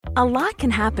A lot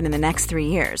can happen in the next 3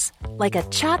 years. Like a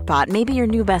chatbot may be your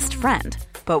new best friend.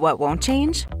 But what won't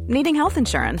change? Needing health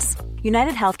insurance.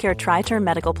 United Healthcare Tri-Term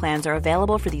Medical Plans are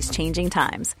available for these changing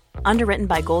times. Underwritten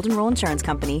by Golden Rule Insurance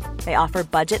Company, they offer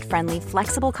budget-friendly,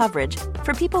 flexible coverage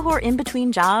for people who are in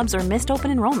between jobs or missed open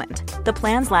enrollment. The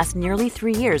plans last nearly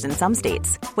 3 years in some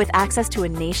states, with access to a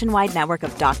nationwide network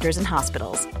of doctors and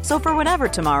hospitals. So for whatever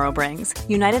tomorrow brings,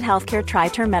 United Healthcare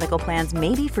Tri-Term Medical Plans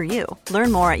may be for you.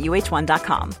 Learn more at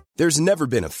uh1.com. There's never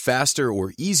been a faster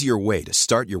or easier way to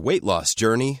start your weight loss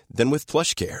journey than with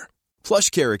PlushCare.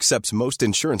 PlushCare accepts most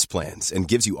insurance plans and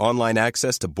gives you online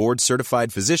access to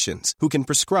board-certified physicians who can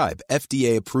prescribe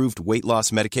FDA-approved weight loss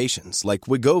medications like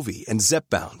Wegovy and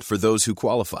Zepbound for those who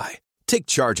qualify. Take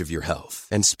charge of your health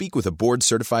and speak with a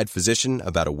board-certified physician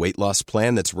about a weight loss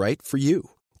plan that's right for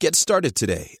you. Get started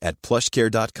today at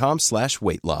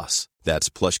plushcare.com/weight loss. That's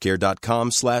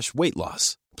plushcare.com/weight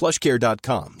loss.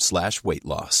 plushcare.com/weight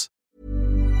loss.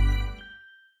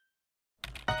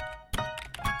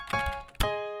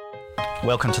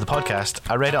 Welcome to the podcast.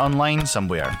 I read it online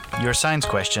somewhere. Your science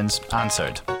questions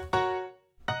answered.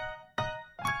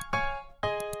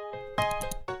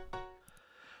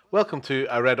 Welcome to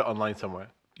I Read It Online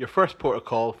Somewhere, your first port of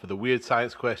call for the weird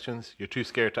science questions you're too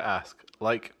scared to ask,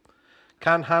 like,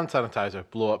 can hand sanitizer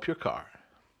blow up your car?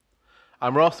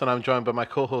 I'm Ross and I'm joined by my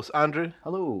co-host Andrew.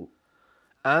 Hello.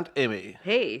 And Amy.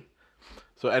 Hey.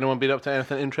 So anyone been up to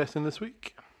anything interesting this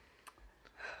week?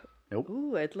 Nope.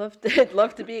 Ooh, I'd love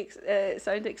to be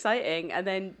sound exciting. And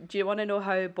then, do you want to know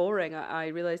how boring I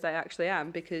realised I actually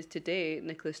am? Because today,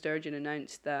 Nicola Sturgeon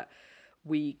announced that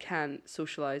we can't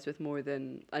socialise with more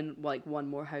than one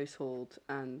more household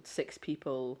and 6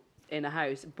 people in a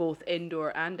house, both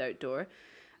indoor and outdoor.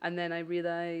 And then I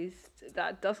realised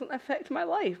that doesn't affect my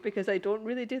life because I don't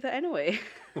really do that anyway.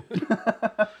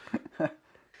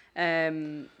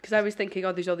 Because I was thinking,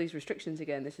 oh, there's all these restrictions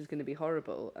again, this is going to be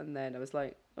horrible. And then I was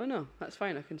like, oh no, that's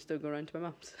fine, I can still go around to my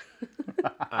mum's.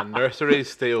 And nurseries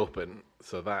stay open,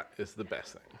 so that is the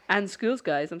best thing. And schools,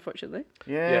 guys, unfortunately.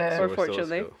 Yeah. So or we're still at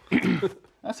fortunately. school.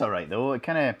 That's all right, though. It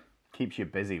kind of keeps you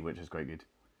busy, which is quite good.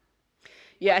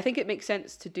 Yeah, I think it makes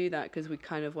sense to do that because we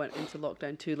kind of went into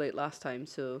lockdown too late last time.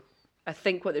 So I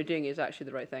think what they're doing is actually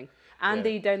the right thing. And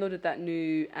they downloaded that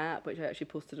new app, which I actually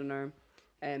posted on our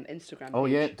Instagram page. Oh,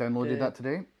 yeah, downloaded that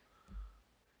today.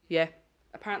 Yeah.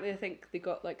 Apparently, I think they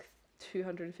got like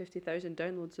 250,000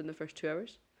 downloads in the first 2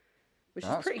 hours, which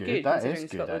That's is pretty good. good That considering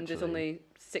is good, Scotland is actually. only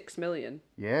 6 million.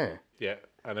 Yeah. Yeah,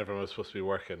 and everyone was supposed to be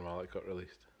working while it got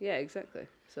released. Yeah, exactly.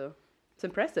 So it's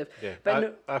impressive. Yeah,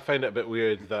 But I find it a bit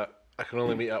weird that I can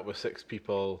only meet up with 6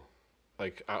 people,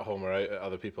 like at home or out at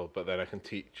other people, but then I can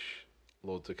teach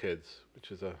loads of kids,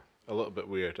 which is a little bit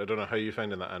weird. I don't know how you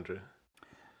finding that, Andrew.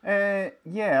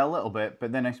 Yeah, a little bit,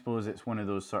 but then I suppose it's one of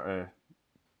those sort of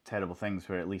terrible things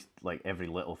where at least like every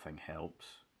little thing helps,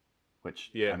 which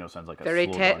I know sounds like a very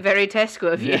slogan. very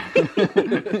Tesco of you.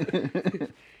 Yeah.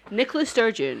 Nicola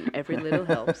Sturgeon, every little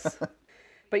helps.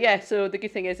 But yeah, so the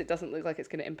good thing is it doesn't look like it's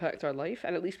going to impact our life,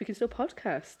 and at least we can still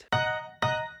podcast.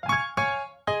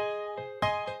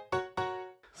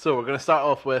 So we're going to start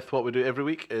off with what we do every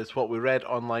week is what we read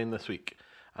online this week.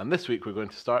 And this week we're going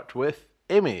to start with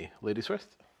Amy, ladies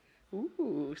first.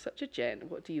 Ooh, such a gent.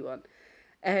 What do you want?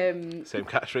 Same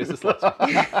catchphrase as last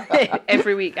week.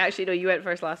 Every week. Actually, no, you went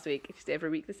first last week. Just every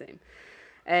week the same.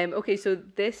 Okay, so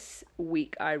this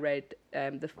week I read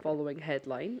the following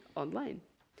headline online.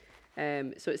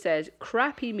 So it says,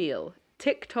 crappy meal.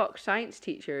 TikTok science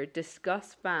teacher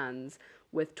discuss fans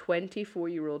with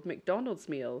 24-year-old McDonald's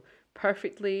meal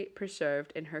perfectly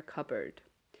preserved in her cupboard.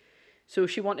 So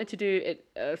she wanted to do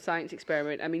a science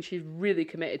experiment. I mean, she's really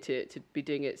committed to it, to be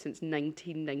doing it since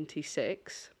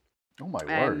 1996. Oh my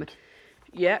word.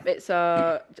 Yeah, it's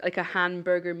a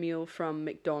hamburger meal from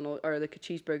McDonald's, or like a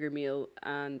cheeseburger meal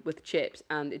and with chips,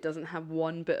 and it doesn't have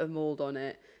one bit of mold on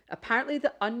it. Apparently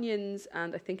the onions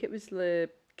and I think it was the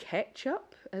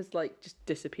ketchup has like just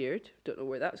disappeared. Don't know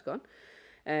where that's gone.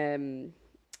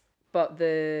 But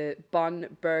the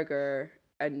bun, burger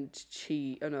and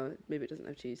cheese, oh no, maybe it doesn't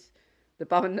have cheese. The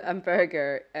bun and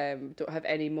burger don't have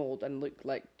any mold and look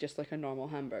like just like a normal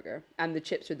hamburger. And the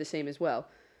chips are the same as well.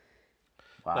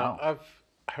 Wow. Now, I've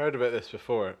heard about this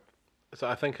before, so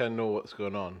I think I know what's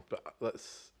going on, but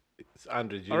it's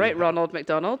Andrew. All right, Ronald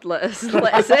McDonald, let us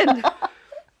in.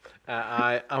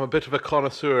 I'm a bit of a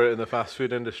connoisseur in the fast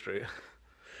food industry.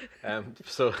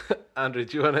 So, Andrew,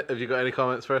 have you got any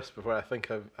comments first before I think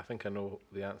I know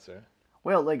the answer?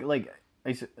 Well, like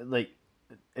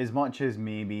as much as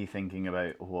maybe thinking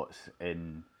about what's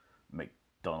in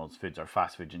McDonald's foods or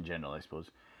fast foods in general, I suppose.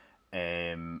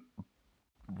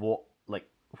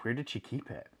 Where did she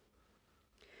keep it?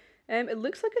 It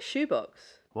looks like a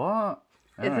shoebox. What?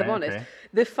 If I'm honest,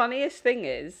 the funniest thing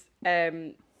is,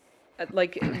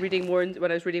 like reading more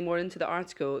when I was reading more into the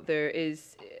article, there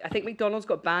is, I think McDonald's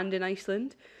got banned in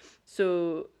Iceland,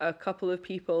 so a couple of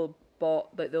people bought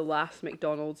like the last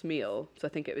McDonald's meal. So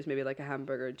I think it was maybe like a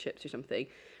hamburger and chips or something.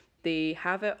 They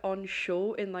have it on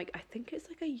show in like, I think it's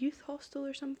like a youth hostel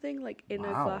or something, like in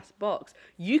a glass box.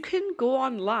 You can go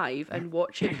on live and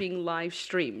watch it being live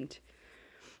streamed.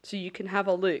 So you can have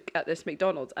a look at this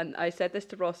McDonald's. And I said this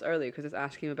to Ross earlier because I was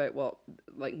asking him about what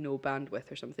like no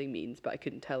bandwidth or something means, but I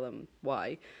couldn't tell him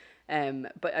why.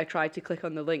 But I tried to click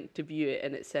on the link to view it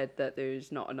and it said that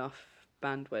there's not enough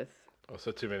bandwidth. Oh,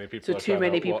 so too many people. So too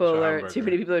many people are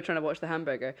trying to watch the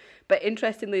hamburger. But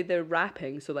interestingly, the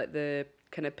wrapping, so like the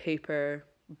kind of paper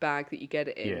bag that you get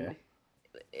it in,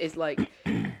 is like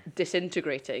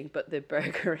disintegrating, but the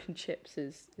burger and chips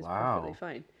is perfectly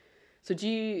fine. So do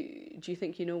you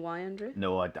think you know why, Andrew?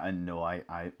 No, I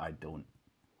don't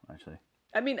actually.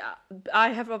 I mean, I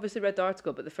have obviously read the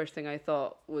article, but the first thing I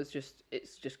thought was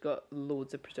it's just got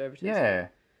loads of preservatives.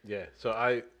 Yeah.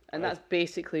 So that's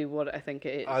basically what I think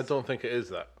it is. I don't think it is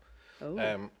that.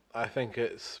 Oh. I think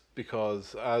it's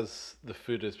because as the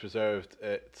food is preserved,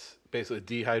 it basically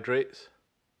dehydrates.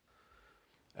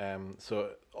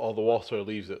 So all the water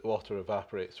leaves it, water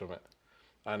evaporates from it.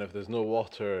 And if there's no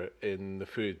water in the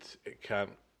food,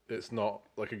 it's not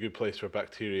like a good place for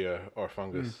bacteria or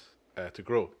fungus to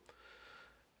grow.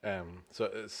 So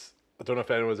I don't know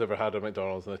if anyone's ever had a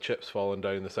McDonald's and the chips falling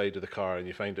down the side of the car and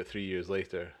you find it 3 years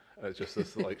later. And it's just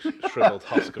this like shriveled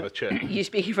husk of a chip. You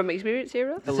speaking from experience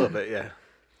here, Ross? A little bit, yeah.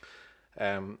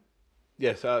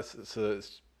 So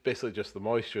it's basically just the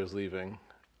moisture is leaving,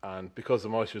 and because the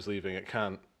moisture is leaving, it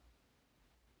can't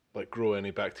like grow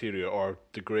any bacteria or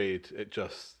degrade. It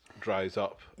just dries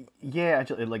up. Yeah,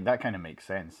 actually, like that kind of makes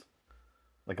sense.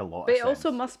 Like a lot. But of it sense.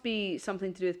 also must be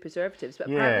something to do with preservatives. But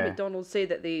apparently McDonald's say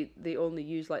that they only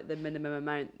use like the minimum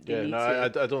amount they need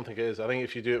to. I don't think it is. I think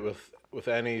if you do it with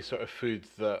any sort of food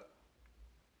that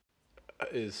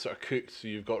is sort of cooked, so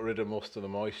you've got rid of most of the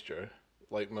moisture,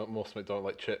 like most McDonald's,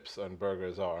 like chips and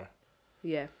burgers are.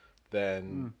 Yeah.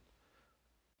 Then,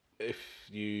 if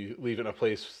you leave it in a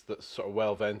place that's sort of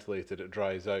well ventilated, it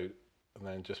dries out, and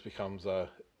then just becomes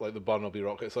like the bun will be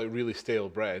rock. It's like really stale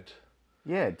bread.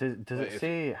 Yeah. Does it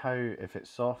say how if it's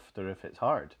soft or if it's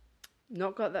hard?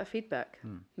 Not got that feedback.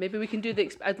 Maybe we can do the.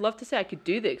 I'd love to say I could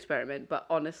do the experiment, but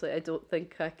honestly, I don't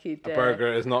think I could. A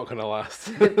burger is not going to last.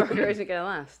 The burger isn't going to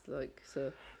last. Like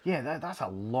so. Yeah, that's a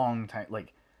long time.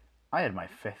 Like, I had my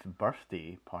 5th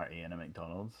birthday party in a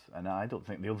McDonald's, and I don't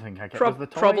think the only thing I kept was the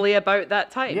toy. Probably about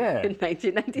that time. Yeah. In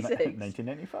 1996.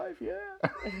 1995.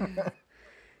 Yeah.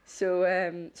 So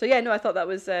yeah, no, I thought that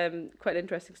was quite an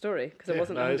interesting story because I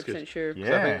wasn't 100% sure.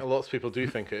 Yeah. I think lots of people do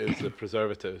think it is the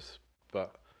preservatives,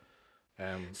 but.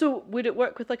 So would it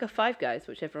work with like a Five Guys,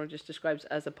 which everyone just describes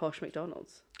as a posh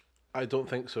McDonald's? I don't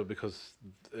think so because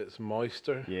it's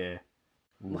moister. Yeah.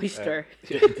 Moister.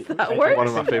 That word? One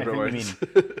of my favourite words.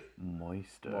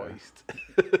 Moister. Moist.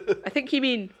 I think you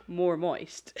mean more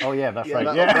moist. Oh yeah, that's right.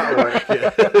 That'll work,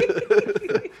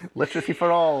 yeah. Literacy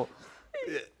for all.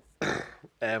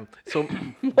 So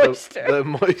Moister. the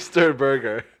Moister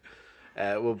burger.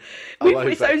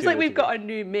 It sounds like we've got a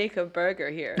new make of burger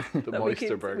here. The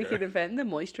Moister burger. We could invent the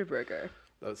Moister burger.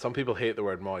 Some people hate the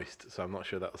word moist, so I'm not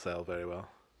sure that'll sell very well.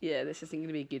 Yeah, this isn't going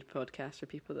to be a good podcast for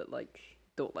people that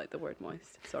don't like the word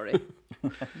moist. Sorry.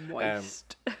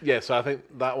 Moist. So I think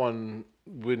that one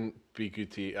wouldn't be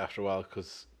good to eat after a while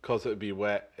because it would be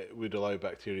wet. It would allow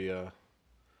bacteria.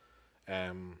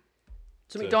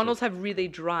 So McDonald's have really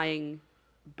drying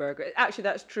burger. Actually,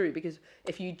 that's true because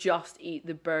if you just eat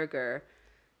the burger,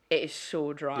 it is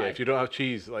so dry. Yeah, if you don't have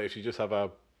cheese, like if you just have a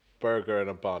burger and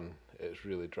a bun, it's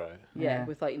really dry. Yeah,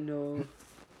 with like no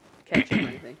ketchup or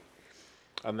anything.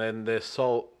 And then the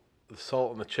salt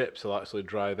and the chips will actually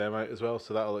dry them out as well,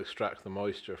 so that'll extract the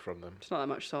moisture from them. There's not that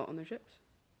much salt on their chips.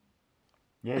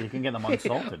 Yeah, you can get them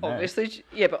unsalted now.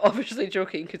 Obviously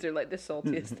joking because they're like the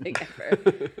saltiest thing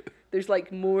ever. There's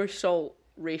like more salt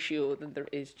ratio than there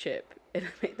is chip in a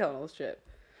McDonald's chip.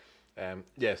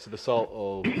 So the salt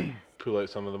will pull out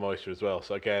some of the moisture as well.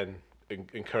 So again,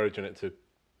 encouraging it to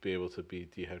be able to be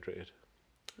dehydrated.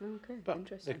 Okay, but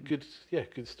interesting.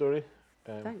 Good story.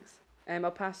 Thanks.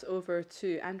 I'll pass over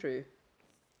to Andrew.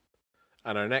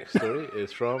 And our next story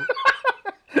is from...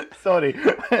 Sorry.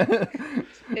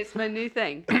 It's my new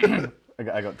thing.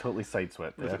 I got totally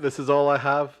sideswept there. This is all I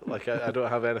have. Like, I don't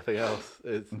have anything else.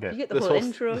 You get the whole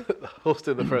intro.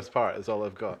 Hosting the first part is all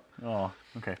I've got. Oh,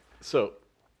 okay. So,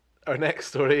 our next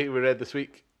story we read this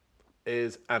week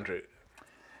is Andrew.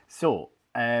 So,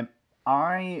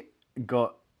 I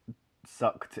got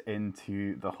sucked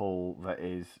into the hole that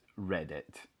is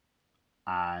Reddit.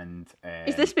 And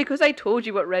is this because I told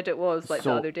you what Reddit was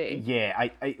the other day? Yeah,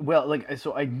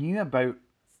 I knew about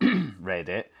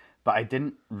Reddit, but I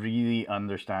didn't really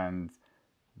understand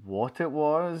what it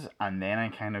was, and then I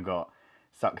kind of got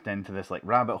sucked into this like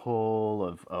rabbit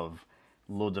hole of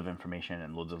loads of information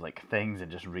and loads of like things,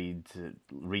 and just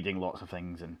reading lots of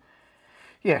things. And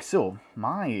yeah, so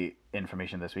my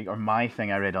information this week, or my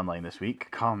thing I read online this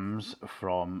week, comes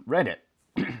from Reddit.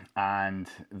 And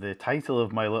the title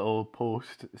of my little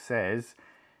post says,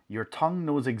 "Your tongue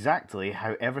knows exactly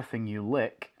how everything you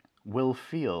lick will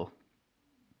feel."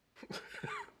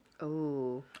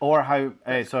 Oh. Or how,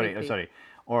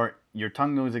 or your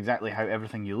tongue knows exactly how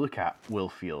everything you look at will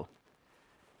feel.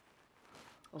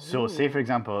 Oh. So say, for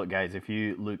example, guys, if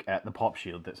you look at the pop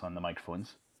shield that's on the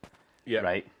microphones,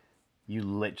 right? You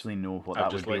literally know what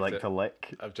that would be like to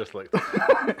lick. I've just licked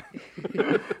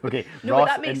it. Okay, no, Ross,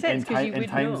 that makes sense because you would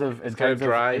know. In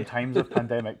times of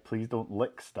pandemic, please don't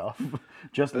lick stuff.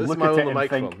 Just look at it and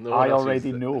think, I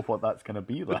already know what that's going to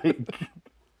be like.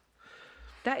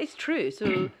 That is true.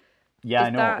 So yeah, I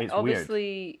know, it's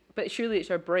obviously, weird. But surely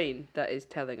it's our brain that is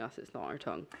telling us it's not our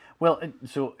tongue. Well,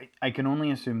 so I can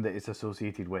only assume that it's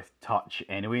associated with touch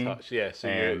anyway. Touch, yeah.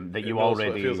 So that you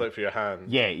already... what it feels like for your hand.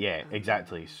 Yeah,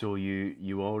 exactly. So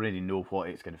you already know what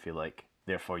it's going to feel like.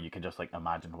 Therefore, you can just like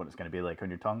imagine what it's going to be like on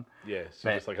your tongue. Yeah,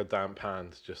 so just like a damp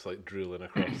hand, just like drooling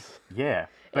across. Yeah,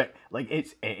 but like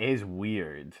it is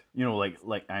weird. You know,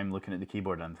 like I'm looking at the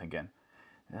keyboard and I'm thinking,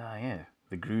 yeah,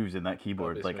 the grooves in that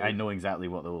keyboard. Like I know exactly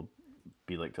what they'll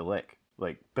be like to lick.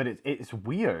 Like, but it's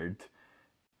weird,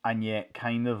 and yet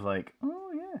kind of like,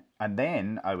 oh yeah. And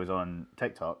then I was on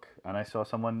TikTok and I saw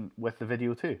someone with the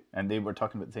video too, and they were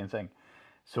talking about the same thing.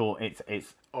 So it's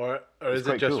or is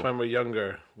it just cool. When we're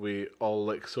younger we all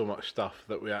lick so much stuff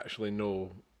that we actually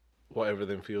know what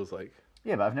everything feels like?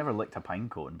 Yeah, but I've never licked a pine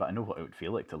cone, but I know what it would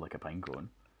feel like to lick a pine cone.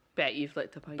 Bet you've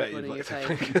licked a pine cone in your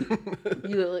time.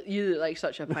 You look like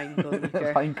such a pine cone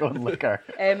licker. Pine cone licker.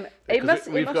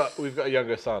 We've got a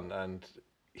younger son, and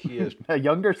he has a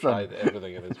younger son. Tried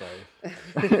everything in his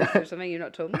life. Is there something you've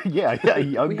not told me? Yeah, a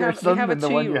younger son than the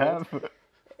one you have.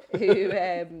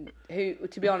 Who,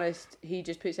 to be honest, he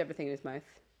just puts everything in his mouth,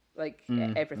 like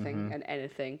everything and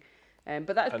anything.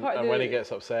 But that's part of the... And when he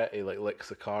gets upset, he like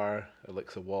licks a car, or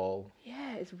licks a wall.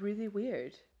 Yeah, it's really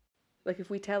weird. Like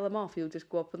if we tell him off, he'll just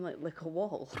go up and like lick a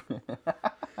wall.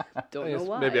 Don't know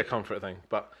why. Maybe a comfort thing,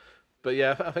 but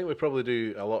yeah, I think we probably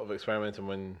do a lot of experimenting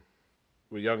when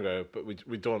we're younger, but we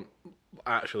don't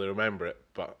actually remember it.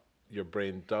 But your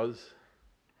brain does.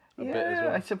 A bit as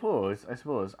well. I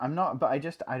suppose. I'm not, but I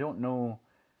don't know.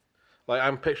 Like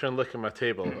I'm picturing licking my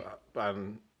table,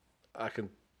 and I can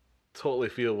totally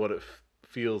feel what it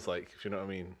feels like. If you know what I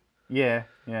mean. Yeah.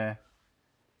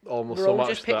 Almost We're so all much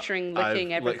just picturing that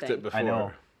licking I've everything. licked it before.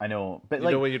 I know. But you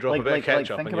know when you drop a bit of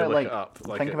ketchup and you lick it up.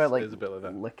 Think about like it's a bit like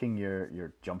that. Licking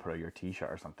your jumper or your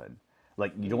t-shirt or something.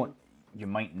 Like you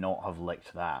might not have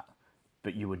licked that,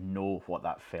 but you would know what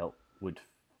that would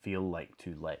feel like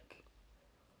to lick.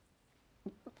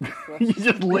 You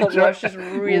just lick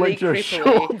your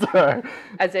shoulder.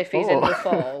 As if he's in the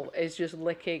fall, is just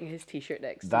licking his t-shirt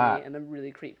next to me, and I'm really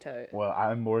creeped out. Well,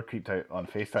 I'm more creeped out on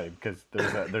FaceTime because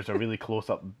there's a really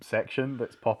close-up section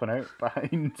that's popping out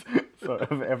behind sort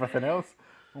of everything else.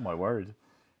 Oh my word.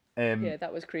 Yeah,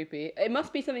 that was creepy. It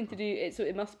must be something to do. So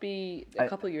it must be a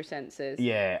couple of your senses.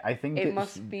 Yeah, I think it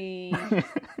must be.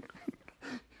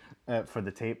 For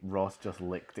the tape, Ross just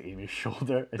licked Amy's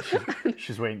shoulder, and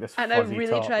she's wearing this and fuzzy I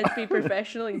really top. tried to be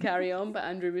professional and carry on, but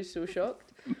Andrew was so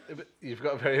shocked. You've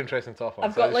got a very interesting top on.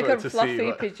 I've got like a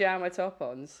fluffy pajama top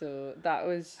on, so that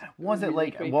was. Was really it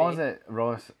like? creepy. Was it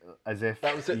Ross? As if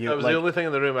that was it. That was the only thing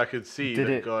in the room I could see. Did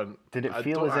it feel I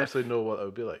don't as actually know what it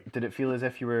would be like. Did it feel as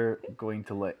if you were going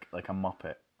to lick like a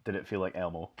Muppet? Did it feel like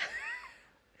Elmo?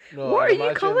 No, what are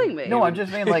you calling me? No, I'm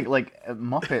just saying like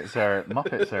Muppets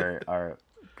are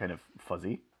kind of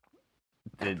fuzzy.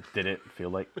 Did it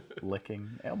feel like licking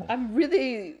Elmo? I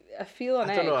feel on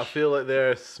edge. I don't know, I feel like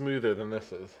they're smoother than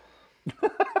this is.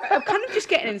 I'm kind of just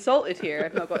getting insulted here.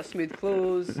 I've not got smooth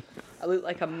clothes. I look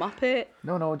like a Muppet.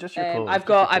 No, just your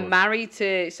clothes. I'm married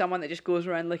to someone that just goes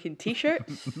around licking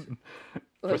t-shirts.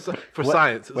 For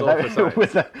science, it's all for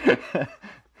science.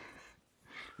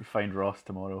 You find Ross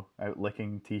tomorrow out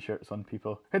licking t-shirts on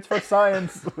people. It's for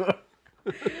science.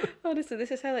 Honestly,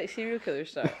 this is how like serial killers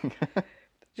start.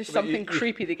 Just something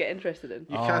creepy they get interested in.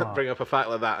 You can't bring up a fact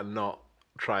like that and not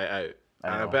try it out.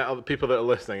 And I bet other people that are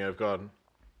listening have gone,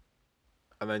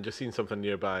 and then just seen something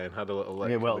nearby and had a little lick.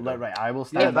 Okay, well, and go, right, I will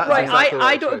Yeah, stand. that's Right, exactly what I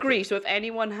I don't expected. agree. So if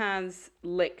anyone has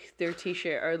licked their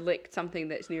t-shirt or licked something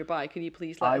that's nearby, can you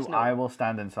please let us know? I will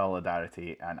stand in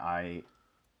solidarity, and I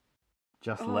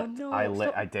just licked. no, I lit.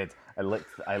 stop. I did.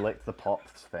 I licked the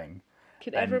pops thing.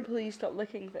 Can everyone please stop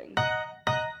licking things?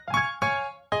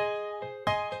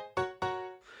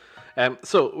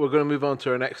 So we're going to move on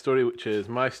to our next story, which is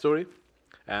my story.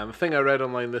 The thing I read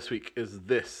online this week is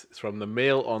this. It's from the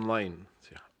Mail Online. So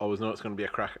you always know it's going to be a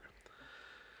cracker.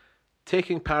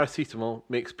 Taking paracetamol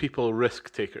makes people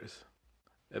risk takers.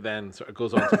 It then sort of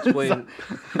goes on to explain,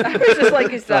 I was just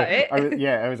like, is that it?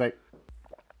 I was like,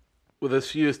 with as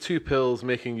few as 2 pills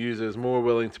making users more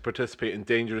willing to participate in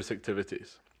dangerous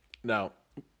activities. Now,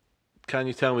 can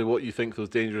you tell me what you think those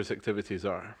dangerous activities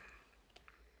are?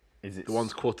 is it The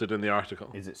ones quoted in the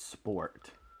article. Is it sport?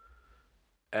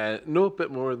 No, a bit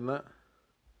more than that.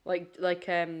 Like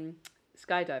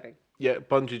skydiving. Yeah,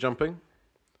 bungee jumping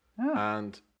Oh.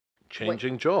 and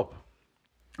changing job.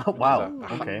 Oh, wow.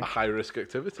 Is a Okay. high-risk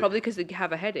activity. Probably because they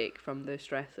have a headache from the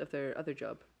stress of their other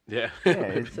job. Yeah. Yeah,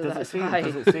 So does, it that's say, why.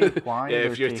 does it say why? Yeah,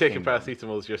 they're if you're taking them?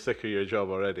 paracetamols, you're sick of your job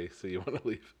already, so you want to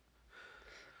leave.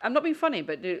 I'm not being funny,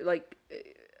 but like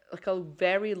a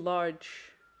very large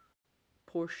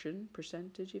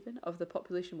percentage even of the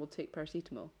population will take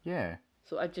paracetamol. Yeah.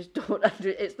 So I just don't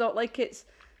it's not like it's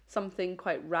something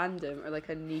quite random or like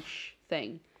a niche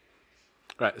thing.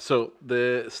 Right, so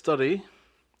the study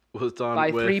was done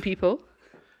By with 3 people.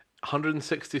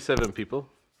 167 people,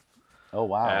 Oh,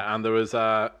 wow. and there was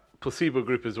a placebo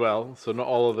group as well, so not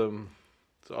all of them.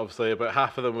 So obviously, about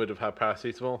half of them would have had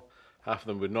paracetamol, half of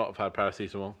them would not have had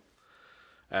paracetamol.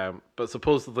 But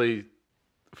supposedly,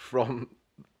 from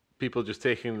people just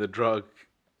taking the drug,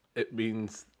 it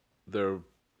means they're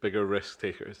bigger risk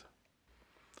takers.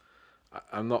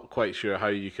 I'm not quite sure how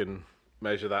you can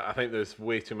measure that. I think there's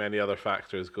way too many other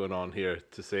factors going on here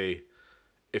to say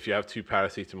if you have 2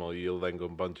 paracetamol, you'll then go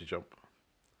and bungee jump.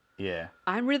 yeah.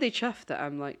 I'm really chuffed that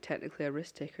I'm like technically a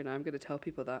risk taker now. I'm going to tell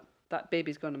people that. That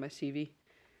baby's gone on my CV.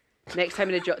 Next time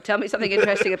in a job, tell me something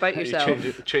interesting about You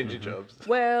yourself. change your jobs.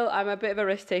 Well, I'm a bit of a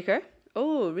risk taker.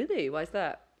 Oh, really? Why's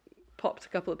that? Popped a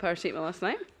couple of paracetamol last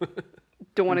night.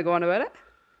 Don't want to go on about it.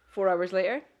 4 hours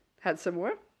later, had some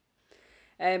more.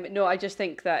 No, I just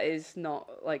think that is not,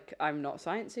 like, I'm not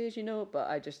sciencey, as you know, but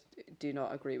I just do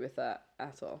not agree with that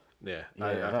at all. Yeah, Yeah,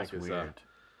 I that's think it's weird.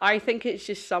 I think it's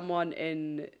just someone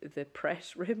in the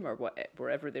press room or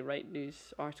wherever they write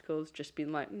news articles just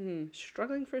being like,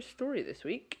 struggling for a story this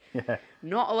week. Yeah.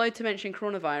 Not allowed to mention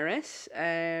coronavirus.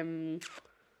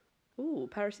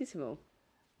 Paracetamol.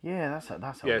 Yeah, that's a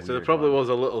yeah. So there weird probably one. was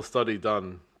a little study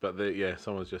done, but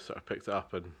someone's just sort of picked it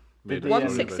up and made they, it.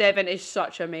 167 is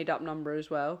such a made up number as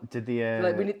well. Did the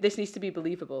Like this needs to be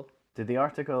believable. did the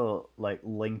article like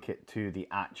link it to the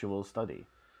actual study?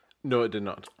 No, it did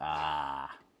not.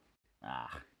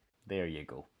 There you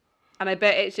go. And I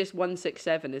bet it's just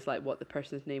 167 is like what the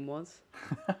person's name was.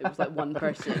 It was like one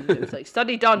person. It was like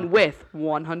study done with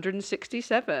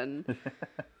 167.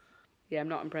 Yeah, I'm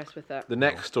not impressed with that. The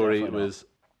next story definitely not. was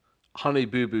Honey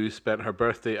Boo Boo spent her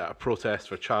birthday at a protest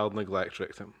for child neglect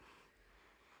victim.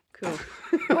 Cool.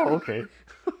 Oh, okay.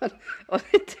 On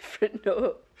a different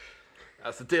note.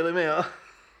 That's the Daily Mail.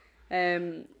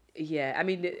 Yeah, I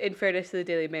mean, in fairness to the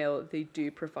Daily Mail, they do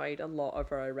provide a lot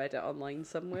of our Reddit online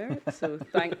somewhere. So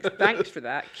thanks for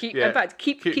that. Keep Yeah, in fact,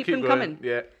 keep them going. coming.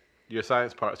 Yeah, your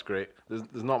science part's great.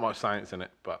 There's not much science in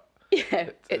it, but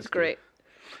Yeah, it's great.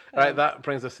 right. That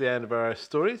brings us to the end of our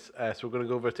stories. So we're going to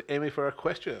go over to Amy for our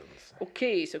questions.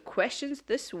 Okay, so questions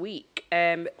this week.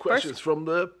 Questions First, from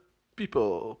the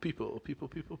people.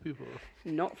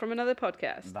 not from another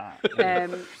podcast. That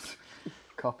Um,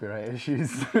 copyright issues.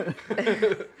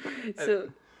 so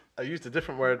I used a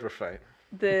different word. We're fine.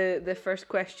 the first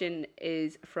question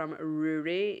is from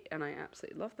Rory, and I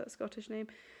absolutely love that Scottish name.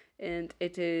 And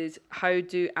it is, how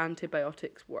do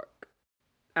antibiotics work?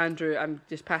 Andrew, I'm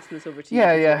just passing this over to you.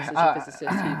 Yeah. because you're a physicist,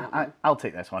 you won't know. I'll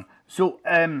take this one. So,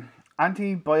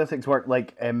 antibiotics work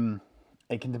like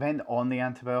it can depend on the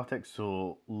antibiotics.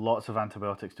 So, lots of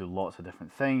antibiotics do lots of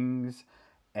different things.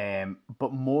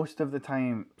 But most of the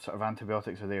time, sort of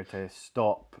antibiotics are there to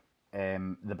stop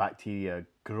the bacteria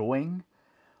growing,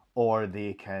 or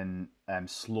they can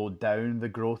slow down the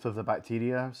growth of the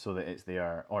bacteria so that it's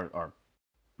there, or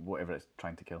whatever it's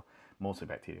trying to kill, mostly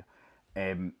bacteria,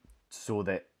 so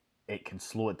that it can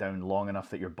slow it down long enough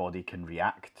that your body can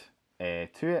react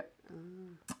to it.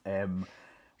 So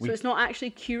it's not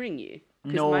actually curing you?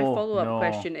 Because No, my follow-up no.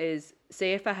 question is,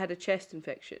 say if I had a chest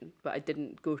infection, but I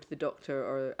didn't go to the doctor,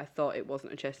 or I thought it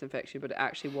wasn't a chest infection, but it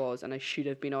actually was, and I should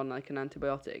have been on like an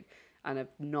antibiotic, and I've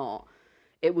not,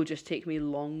 it will just take me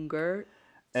longer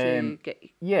to get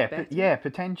better.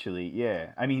 Potentially,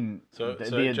 yeah. I mean, So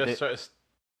it just sort of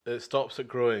it stops it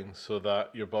growing so that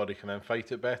your body can then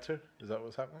fight it better. Is that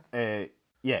what's happening?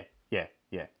 Yeah.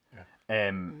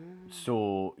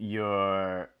 So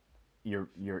your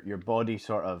body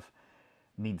sort of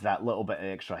needs that little bit of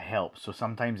extra help. So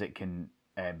sometimes it can,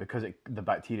 because the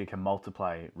bacteria can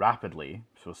multiply rapidly.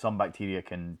 So some bacteria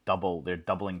can double, their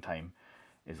doubling time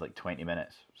is like 20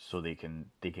 minutes. So they can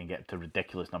get to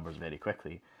ridiculous numbers very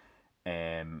quickly.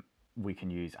 We can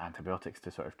use antibiotics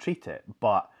to sort of treat it,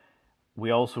 but we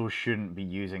also shouldn't be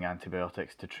using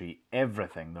antibiotics to treat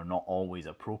everything. They're not always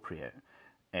appropriate.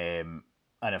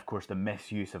 And of course, the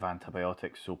misuse of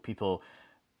antibiotics, so people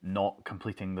not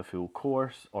completing the full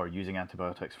course or using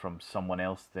antibiotics from someone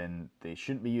else, then they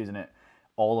shouldn't be using it.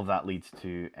 All of that leads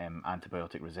to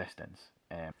antibiotic resistance.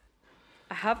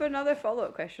 I have another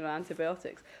follow-up question on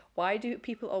antibiotics. Why do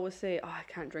people always say, "Oh, I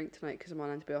can't drink tonight because I'm on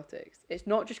antibiotics"? It's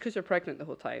not just because they're pregnant the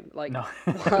whole time. Like, No.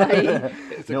 why?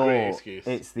 It's a great excuse.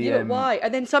 It's the Yeah, but why?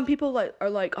 And then some people are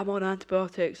like, "I'm on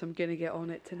antibiotics. I'm gonna get on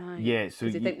it tonight." Yeah, so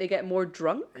because they think they get more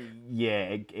drunk. Yeah,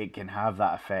 it can have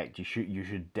that effect. You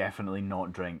should definitely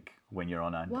not drink when you're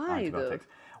on Why, though? antibiotics.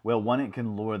 Well, one, it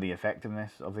can lower the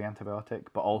effectiveness of the antibiotic,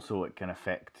 but also it can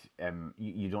affect.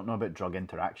 You don't know about drug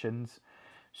interactions,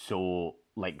 so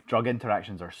like drug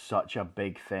interactions are such a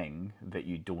big thing that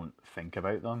you don't think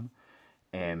about them.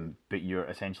 But you're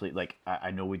essentially like,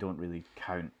 I know we don't really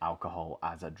count alcohol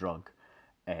as a drug,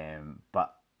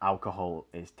 but alcohol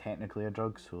is technically a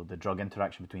drug, so the drug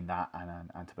interaction between that and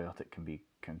an antibiotic can be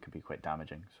quite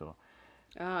damaging. So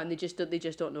And they just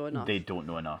don't know enough. they don't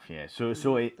know enough, yeah. So it's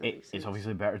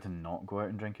obviously better to not go out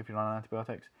and drink if you're on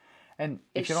antibiotics. And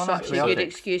if It's you're on such a good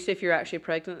antibiotics, excuse if you're actually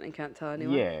pregnant and can't tell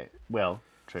anyone. yeah, well,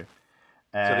 true.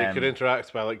 So they could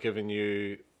interact by like giving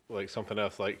you like something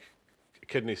else, like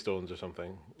kidney stones or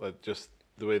something, like just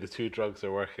the way the two drugs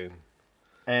are working.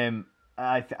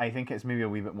 I think it's maybe a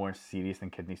wee bit more serious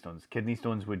than kidney stones. Kidney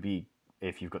stones would be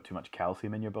if you've got too much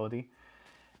calcium in your body.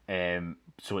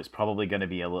 So it's probably going to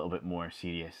be a little bit more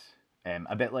serious.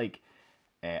 A bit like,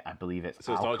 I believe it's.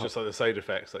 So it's not just like the side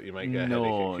effects that you might get. No, a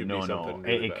headache. It could no, be something no.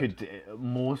 really It bad. could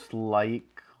most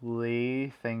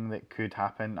likely thing that could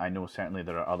happen. I know certainly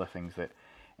there are other things that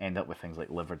end up with things like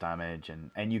liver damage,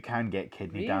 and you can get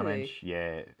kidney Really? damage.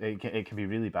 Yeah, it can be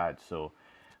really bad. So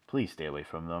please stay away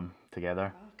from them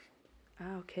together.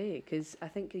 Okay, because I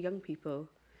think young people,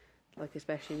 like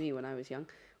especially me when I was young,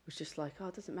 was just like, oh,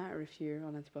 it doesn't matter if you're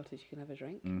on antibiotics, you can have a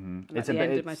drink. And It's at a the bit-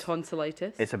 end of my it's-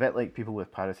 tonsillitis. It's a bit like people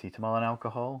with paracetamol and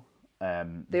alcohol.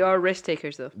 They are risk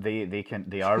takers, though.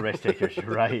 They are risk takers. You're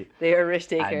right. They are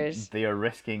risk And takers. they are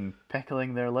risking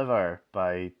pickling their liver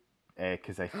by,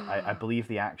 because I believe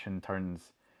the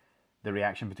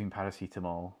reaction between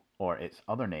paracetamol, or its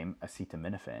other name,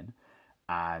 acetaminophen,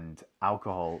 and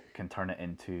alcohol can turn it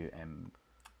into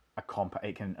a compound.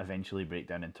 It can eventually break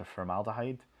down into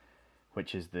formaldehyde,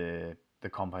 which is the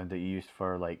compound that you use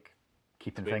for like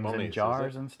keeping make things mummies, in is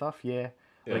jars it? and stuff. Yeah,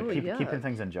 Yeah. like Oh, keeping yuck.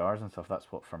 things in jars and stuff.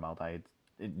 That's what formaldehyde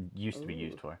it used to be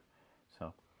used for.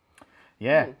 So,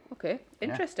 yeah. Oh, okay,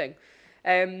 interesting.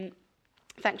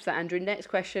 Thanks for that, Andrew. Next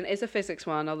question is a physics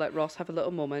one. I'll let Ross have a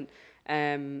little moment.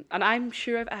 And I'm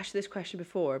sure I've asked this question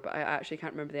before, but I actually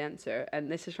can't remember the answer.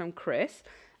 And this is from Chris,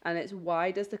 and it's,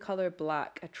 why does the color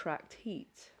black attract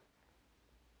heat?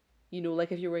 You know,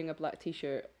 like if you're wearing a black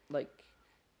t-shirt, like,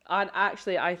 and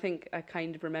actually I think I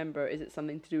kind of remember, is it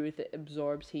something to do with it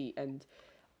absorbs heat and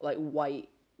like white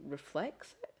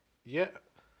reflects it? Yeah.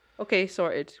 Okay,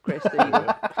 sorted, Chris. There you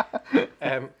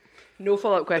go. No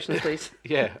follow-up questions, please.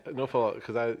 Yeah, no follow-up,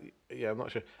 because I'm not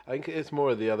sure. I think it's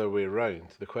more the other way around.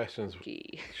 The questions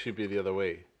Okay. should be the other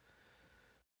way.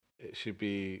 It should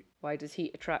be Why does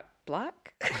heat attract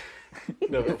black?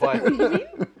 no, but why?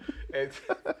 It's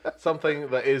something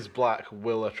that is black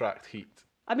will attract heat.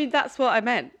 I mean, that's what I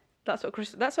meant. That's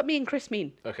what me and Chris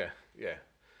mean. Okay, yeah.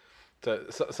 So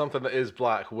something that is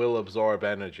black will absorb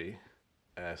energy,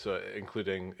 so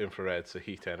including infrared, so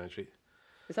heat energy.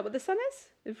 Is that what the sun is?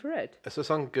 Infrared. So the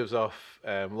sun gives off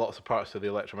lots of parts of the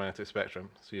electromagnetic spectrum.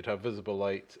 So you'd have visible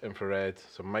light, infrared,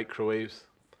 some microwaves.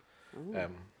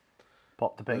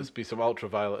 Pop the ping. There's be some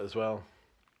ultraviolet as well.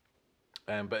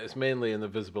 But it's mainly in the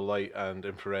visible light and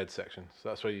infrared section. So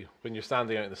that's why when you're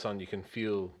standing out in the sun, you can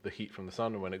feel the heat from the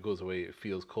sun, and when it goes away, it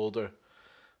feels colder.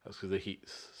 That's because the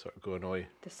heat's sort of going away.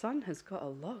 The sun has got a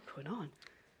lot going on.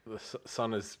 The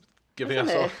sun is giving Isn't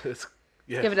us all. it? It's,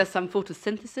 yeah, Giving us some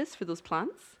photosynthesis for those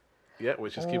plants. yeah,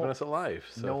 which is keeping us alive.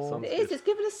 So no. sun's It is. good. It's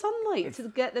giving us sunlight to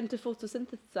get them to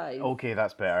photosynthesize. Okay,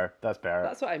 that's better. That's better.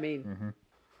 That's what I mean.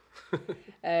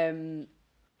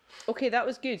 Okay, that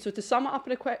was good. So to sum it up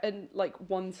in like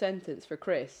one sentence for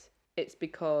Chris, it's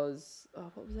because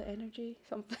what was it? Energy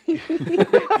something.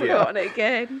 Forgotten it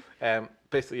again.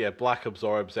 Basically, black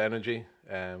absorbs energy,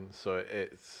 so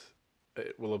it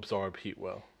will absorb heat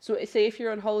well. So say if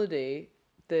you're on holiday,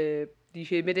 the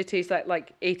humidity's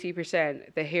like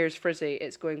 80%. The hair's frizzy.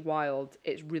 It's going wild.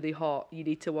 It's really hot. You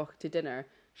need to walk to dinner.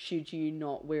 Should you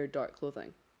not wear dark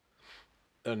clothing?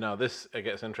 Now it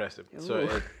gets interesting. Ooh.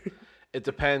 So it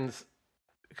depends.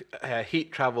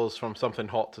 Heat travels from something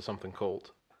hot to something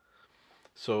cold.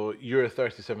 So you're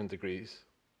 37 degrees.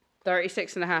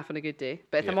 36.5 on a good day.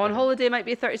 But if I'm on holiday, it might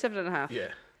be 37.5. Yeah.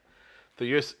 So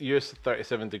you're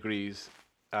 37 degrees,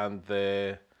 and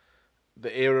the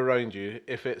air around you,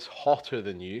 if it's hotter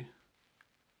than you,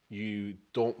 you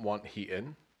don't want heat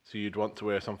in. So you'd want to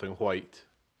wear something white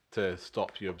to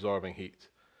stop you absorbing heat.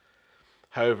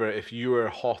 However, if you are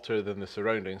hotter than the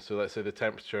surroundings, so let's say the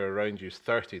temperature around you is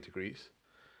 30 degrees,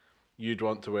 you'd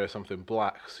want to wear something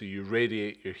black so you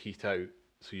radiate your heat out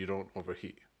so you don't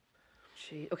overheat.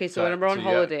 Gee. Okay, so when I'm on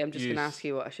holiday, I'm just going to ask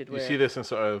you what I should wear. You see this in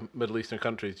sort of Middle Eastern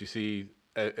countries. You see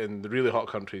in the really hot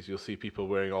countries, you'll see people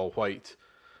wearing all white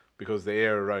because the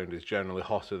air around is generally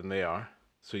hotter than they are.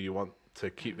 So you want to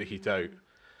keep the heat out.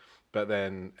 But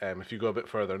then if you go a bit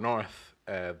further north,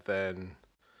 then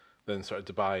sort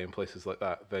of Dubai and places like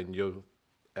that, then you'll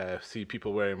see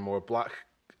people wearing more black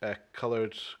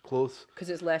coloured clothes. Because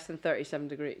it's less than 37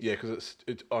 degrees. Yeah, because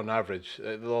it's on average,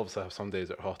 they'll obviously have some days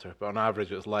that are hotter, but on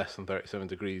average it's less than 37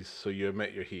 degrees, so you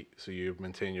emit your heat, so you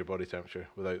maintain your body temperature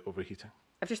without overheating.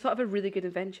 I've just thought of a really good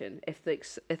invention. If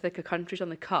a country's on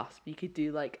the cusp, you could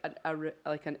do like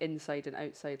an inside and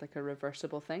outside, like a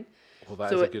reversible thing. Well,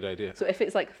 that is a good idea. So if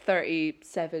it's like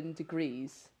 37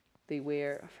 degrees, they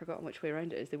wear, I've forgotten which way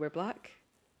around it is, they wear black.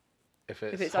 If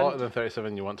it's hotter than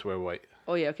 37, you want to wear white.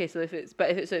 Oh yeah, okay. So if it's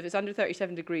under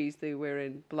 37 degrees, they wear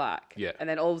in black. Yeah. And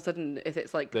then all of a sudden, if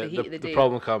it's like the heat of the day, the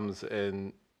problem comes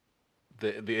in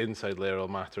the inside layer will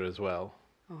matter as well.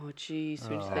 Oh jeez,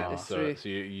 we just think this through. So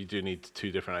you do need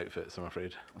two different outfits, I'm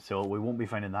afraid. So we won't be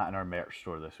finding that in our merch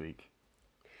store this week.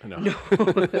 No,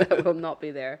 that will not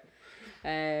be there.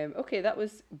 Okay, that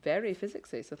was very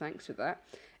physicsy, so thanks for that.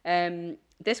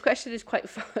 This question is quite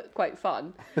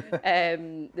fun.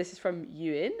 This is from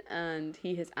Ewan, and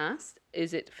he has asked,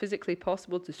 is it physically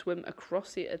possible to swim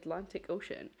across the Atlantic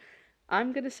Ocean?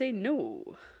 I'm going to say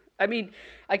no. I mean,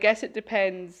 I guess it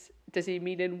depends. Does he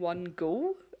mean in one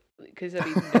go? Because, I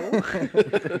mean, no.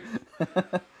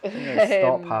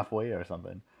 Stop halfway or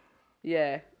something.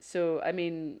 Yeah, so, I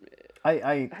mean...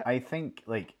 I think,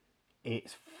 like,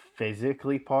 it's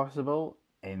physically possible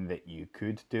in that you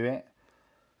could do it.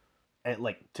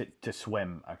 To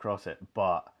swim across it,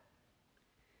 but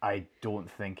I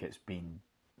don't think it's been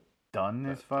done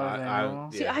as far as I know.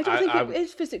 See, I don't think it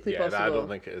is physically possible. I don't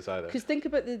think it is either. Because think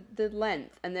about the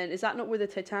length, and then is that not where the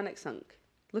Titanic sunk?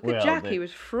 Look at Jack, he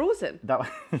was frozen.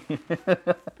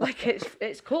 Like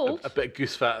it's cold. A bit of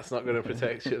goose fat's not going to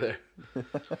protect you there.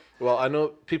 Well, I know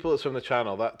people that swim the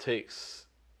channel, that takes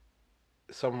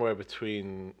somewhere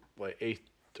between like 8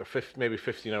 or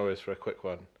 15 hours for a quick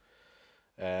one.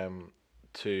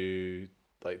 To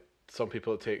like some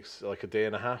people it takes like a day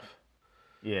and a half.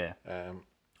 Yeah.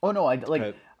 Oh no, I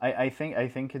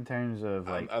think in terms of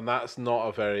like, and that's not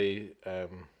a very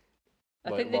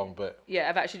long bit. Yeah,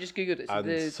 I've actually just googled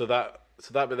it. So that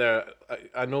bit there,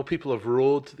 I know people have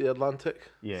rowed the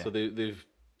Atlantic. Yeah. So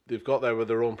they've got there with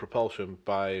their own propulsion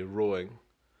by rowing.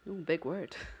 Oh, big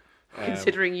word.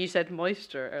 Considering you said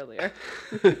moisture earlier.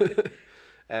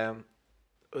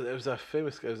 There was a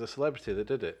celebrity that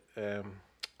did it.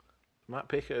 Matt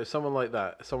Pickett, or someone like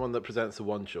that. Someone that presents the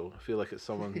One Show. I feel like it's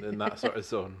someone in that sort of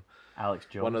zone. Alex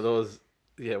Jones. One of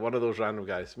those random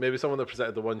guys. Maybe someone that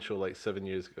presented the One Show like 7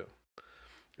 years ago.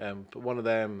 But one of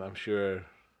them, I'm sure,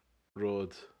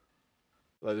 rowed.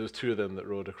 Like there was two of them that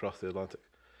rowed across the Atlantic.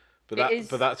 But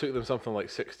that took them something like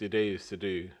 60 days to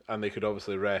do, and they could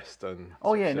obviously rest and.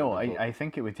 Oh yeah, no, I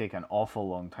think it would take an awful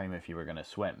long time if you were going to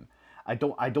swim. I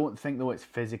don't think though it's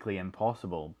physically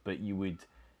impossible, but you would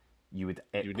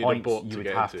at you points need a boat you to would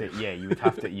get have into. to you would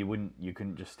have to you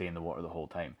couldn't just stay in the water the whole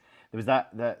time. There was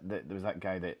that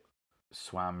guy that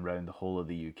swam around the whole of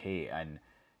the UK, and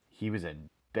he was in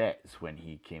bits when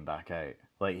he came back out.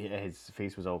 Like his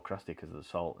face was all crusty because of the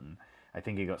salt, and I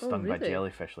think he got stung by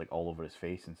jellyfish like all over his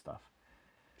face and stuff.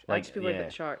 Like just be worried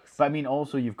about sharks. But I mean,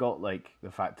 also you've got like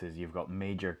the fact is you've got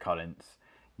major currents,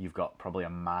 you've got probably a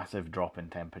massive drop in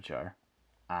temperature,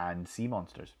 and sea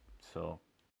monsters. So,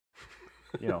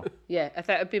 you know. Yeah, I thought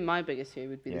that would be my biggest fear.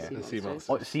 Would be the sea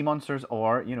monsters. Sea monsters,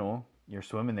 or you're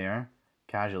swimming there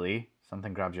casually.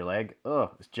 Something grabs your leg.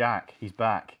 Oh, it's Jack. He's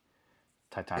back.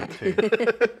 Titanic 2.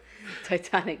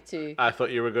 Titanic 2. I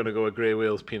thought you were going to go with grey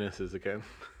whales' penises again.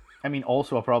 I mean,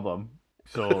 also a problem.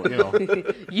 So, you know,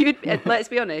 Let's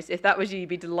be honest, if that was you, you'd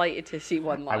be delighted to see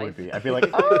one live. I would be. I'd be like,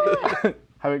 oh,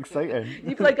 how exciting.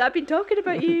 You'd be like, I've been talking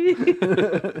about you.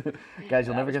 Guys,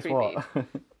 you'll never was guess what.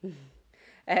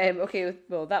 Okay,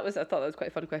 well, I thought that was quite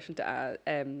a fun question to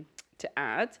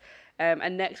add.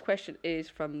 And next question is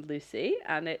from Lucy,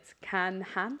 and it's, can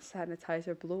hand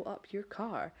sanitizer blow up your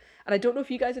car? And I don't know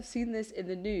if you guys have seen this in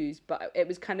the news, but it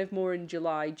was kind of more in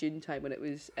July, June time when it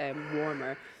was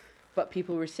warmer. But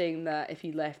people were saying that if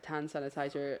you left hand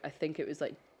sanitizer, I think it was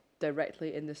like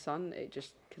directly in the sun, it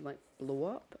just can like blow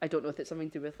up. I don't know if it's something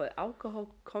to do with like alcohol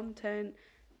content.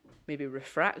 Maybe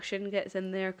refraction gets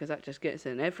in there because that just gets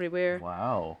in everywhere.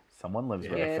 Wow, someone lives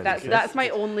with a Yeah, physicist. that's my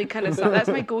only kind of that's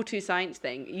my go-to science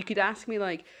thing. You could ask me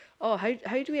like, oh, how do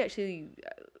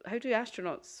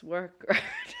astronauts work? Or how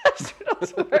do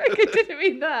astronauts work? I didn't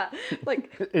mean that.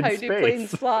 Like, In how do space.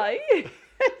 planes fly?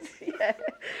 Yeah,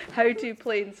 how do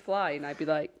planes fly? And I'd be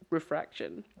like,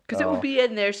 refraction, because it will be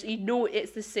in there, so you know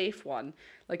it's the safe one.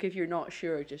 Like if you're not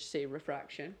sure, just say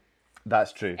refraction.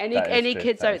 That's true. Any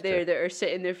kids out there that are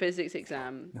sitting their physics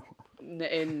exam,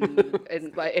 in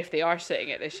like if they are sitting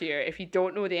it this year, if you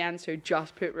don't know the answer,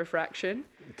 just put refraction.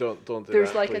 Don't do There's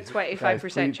that, like please. a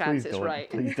 25% chance it's don't. right.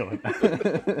 Please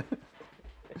don't.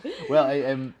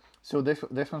 Well, so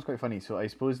this one's quite funny. So I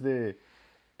suppose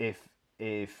if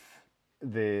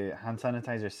the hand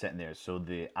sanitizer is sitting there, so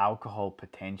the alcohol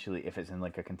potentially, if it's in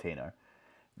like a container,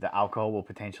 the alcohol will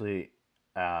potentially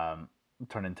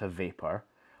turn into vapor,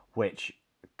 which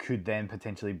could then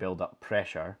potentially build up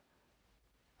pressure,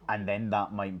 and then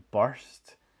that might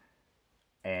burst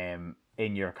in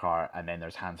your car, and then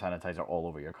there's hand sanitizer all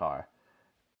over your car.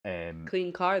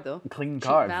 Clean car though. Clean Cheap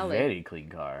car, Valley. very clean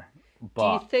car. Do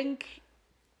But you think,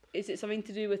 is it something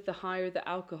to do with the higher the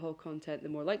alcohol content, the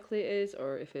more likely it is,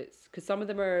 or if it's, because some of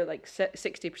them are like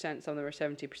 60%, some of them are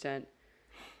 70%.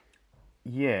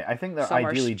 yeah, I think they're Some are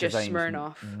ideally just designed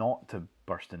Smirnoff. not to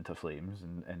burst into flames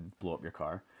and blow up your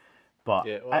car. But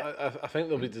Yeah, well, I think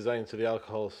they'll be designed so the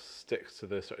alcohol sticks to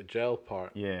the sort of gel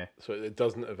part, yeah, so it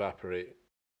doesn't evaporate.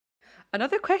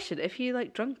 Another question: if you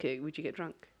like drunk it, would you get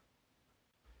drunk?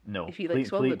 no. If you, like, please,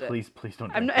 swallowed please, it. please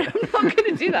don't. I'm drink not, it. I'm not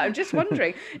going to do that. I'm just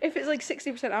wondering if it's like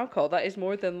 60% alcohol. That is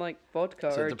more than like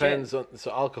vodka So or it depends on.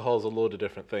 So alcohol's a load of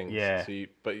different things. Yeah. So you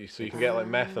can get like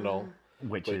methanol,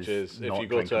 Which which is is if not you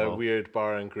go to a drinkable. weird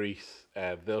bar in Greece,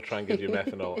 they'll try and give you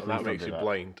methanol, and that Don't makes do you that.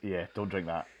 blind. Yeah, don't drink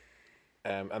that.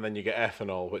 And then you get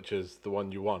ethanol, which is the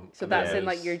one you want. So and that's then in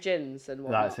like there's your gins and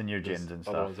whatnot. That's in your gins and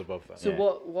other stuff. ones above that. So yeah.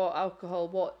 what alcohol?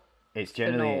 What? It's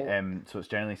generally Phenol. so it's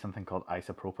generally something called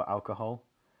isopropyl alcohol.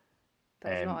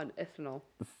 That's not an ethanol.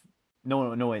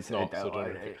 No, it's not, so don't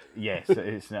drink it. yes,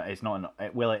 it's not. It's not.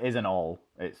 Well, it is an all.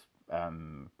 It's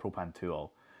propantuol,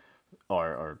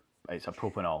 or it's a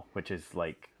propanol, which is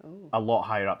like a lot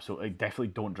higher up. So definitely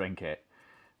don't drink it.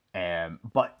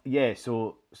 But yeah,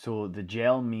 so the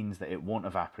gel means that it won't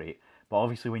evaporate. But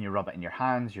obviously, when you rub it in your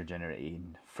hands, you're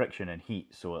generating friction and heat,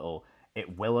 so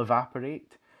it will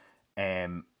evaporate.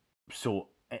 So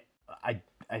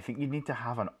I think you need to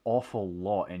have an awful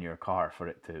lot in your car for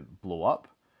it to blow up.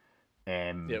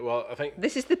 Yeah, well, I think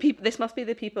This is the people. This must be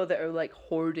the people that are like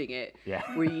hoarding it. Yeah.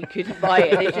 Where you could buy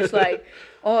it. They just like,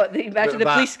 imagine the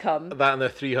police come. That and their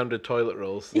 300 toilet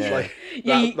rolls. It's Yeah. like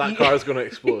Yeah, that car's going to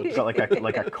explode. It's got like a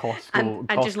Costco And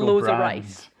Costco just loads of brand,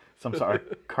 rice. some sort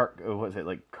of what is it,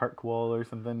 like Kirkwall or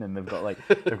something, and they've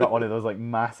got one of those like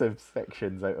massive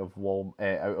sections out of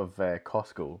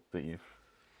Costco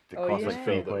that cost yeah. like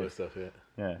Filled it £3. with stuff, yeah.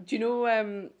 Yeah. Do you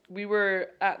know, we were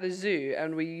at the zoo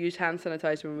and we used hand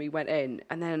sanitizer when we went in,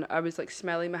 and then I was like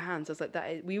smelling my hands. I was like,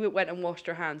 we went and washed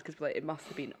our hands because like, it must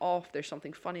have been off. There's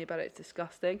something funny about it. It's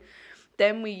disgusting.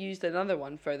 Then we used another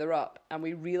one further up, and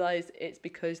we realised it's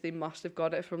because they must have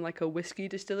got it from like a whiskey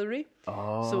distillery.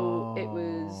 Oh. So it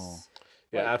was.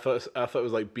 Yeah, I thought it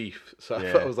was like beef. So I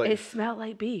Yeah. thought it was like It smelled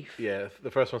like beef. yeah.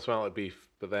 The first one smelled like beef,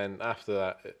 but then after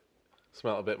that, it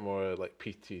smelled a bit more like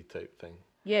peaty type thing.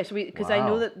 Yeah, so because I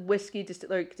know Wow. that whiskey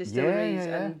distilleries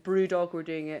yeah. and Brewdog were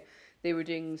doing it. They were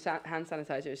doing hand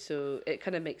sanitizers, so it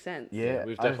kind of makes sense. Yeah,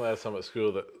 We've definitely had some at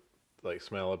school that like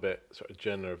smell a bit sort of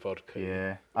gin or vodka.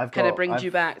 Yeah, I've Kind got of brings I've- you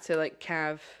back to like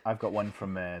Cav. I've got one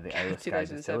from the Isle of Skye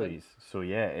 2007. distilleries. So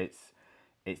yeah, it's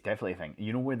definitely a thing.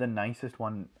 You know where the nicest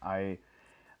one I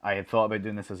had thought about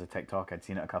doing this as a TikTok. I'd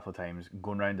seen it a couple of times,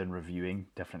 going around and reviewing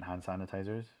different hand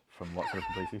sanitizers from lots of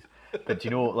different places. But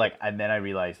you know, like, and then I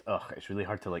realized, it's really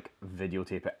hard to like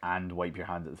videotape it and wipe your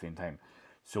hands at the same time.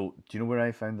 So do you know where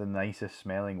I found the nicest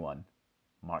smelling one?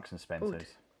 Marks and Spencer's.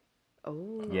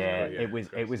 Oh. Yeah, yeah,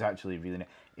 it was actually really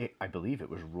nice. I believe it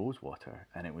was rose water,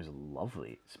 and it was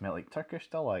lovely. It smelled like Turkish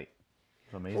delight.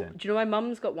 It was amazing. Do you know my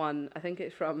mum's got one? I think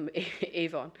it's from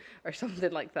Avon or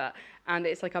something like that, and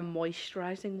it's like a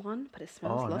moisturising one, but it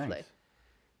smells lovely. Nice.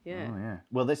 Yeah. Oh yeah.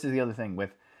 Well, this is the other thing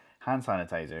with hand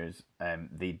sanitizers.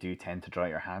 They do tend to dry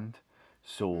your hand.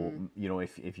 So you know,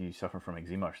 if you suffer from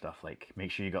eczema or stuff, like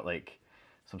make sure you got like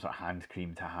some sort of hand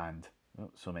cream to hand. Oh,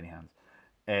 so many hands.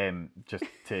 Just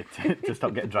to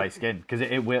stop getting dry skin, because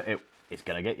it's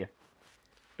gonna get you.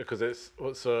 Because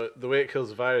so the way it kills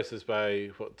the virus is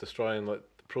by destroying like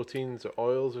proteins or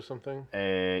oils or something.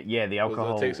 Yeah, the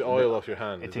alcohol. It takes the oil off your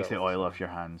hand. It takes the oil off your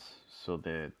hands. So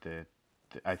the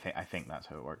I think that's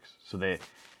how it works. So the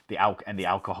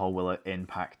alcohol will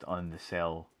impact on the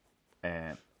cell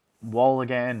wall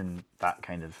again, and that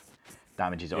kind of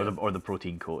damages it, or the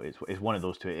protein coat. It's one of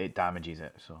those two. It damages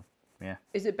it. So yeah.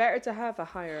 Is it better to have a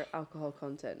higher alcohol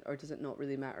content, or does it not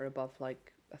really matter above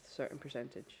like a certain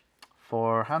percentage?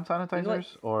 For hand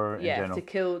sanitizers or in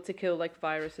general? to kill like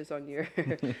viruses on your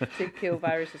to kill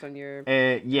viruses on your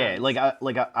yeah, like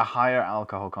a higher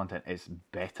alcohol content is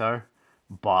better,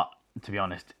 but to be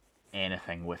honest,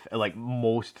 anything with like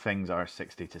most things are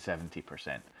 60 to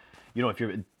 70%. You know, if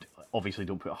you're obviously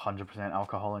don't put 100%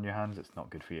 alcohol in your hands, it's not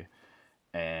good for you.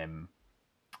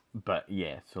 But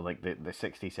yeah, so like the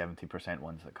 60-70%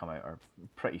 ones that come out are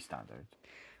pretty standard.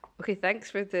 Okay,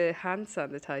 thanks for the hand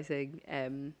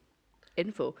sanitizing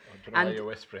info. I don't know why you're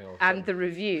whispering all of a and sudden. the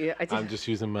review. I'm just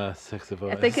using my sexy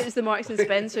voice. I think it's the Marks and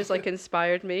Spencer's like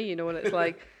inspired me. You know, when it's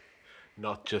like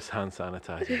Not just hand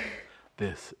sanitizer.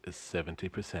 This is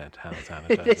 70% hand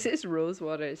sanitizer. this is rose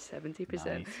water, it's 70%.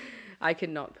 Nice. I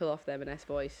cannot pull off the M&S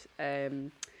voice.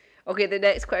 Okay, the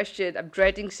next question. I'm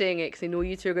dreading saying it because I know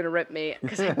you two are going to rip me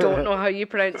because I don't know how you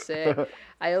pronounce it.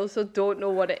 I also don't know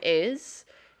what it is.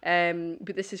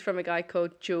 But this is from a guy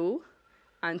called Joe.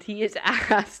 And he is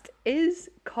asked, is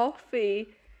coffee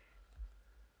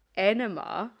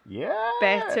enema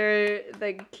better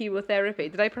than chemotherapy?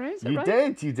 Did I pronounce it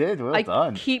right? You did. Well I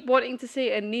done. keep wanting to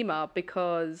say enema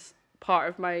because part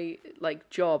of my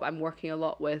job, I'm working a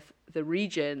lot with the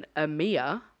region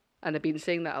EMEA, and I've been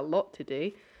saying that a lot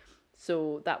today.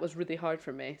 So that was really hard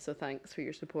for me. So thanks for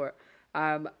your support.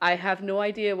 I have no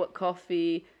idea what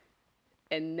coffee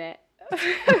enema. What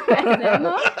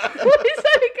is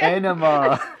that again?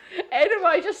 Enema. Enema.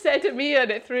 I just said to me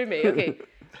and it threw me. Okay,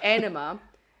 enema.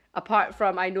 Apart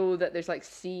from, I know that there's like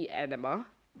sea enema.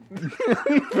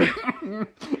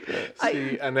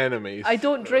 Sea anemones. I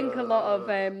don't drink a lot of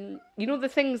you know the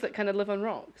things that kind of live on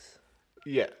rocks.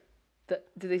 Yeah.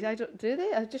 Do they? Do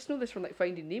they? I just know this from like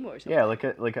Finding Nemo or something. Yeah, like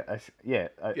a Yeah,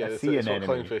 a it's sea what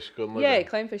anemone. clownfish go and live Yeah, in.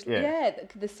 clownfish. Yeah. Yeah,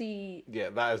 the sea. Yeah,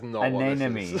 that is not what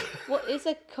Anemone. this is. What is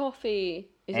a coffee?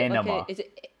 Is Enema.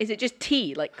 Is it just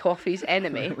tea, like coffee's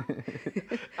enemy?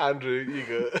 Andrew, you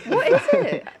go. What is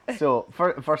it? So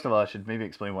first of all, I should maybe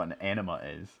explain what an enema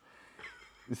is.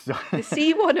 So, The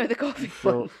sea one or the coffee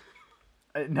one?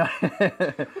 no,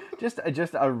 just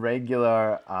a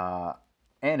regular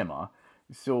enema.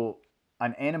 So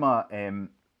an enema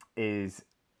is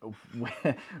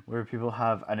where people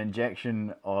have an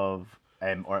injection of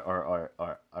or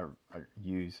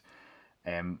use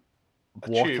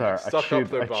water, stuck up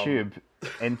their bum. tube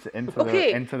into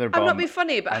Okay, their bum. I'm not being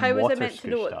funny, but and how was I water meant to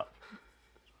know scooshed it? up.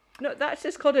 No, that's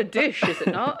just called a douche, is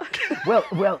it not?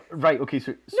 Well, right, okay,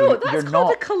 so No, that's you're called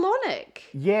not. a colonic.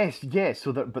 Yes.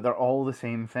 So but they're all the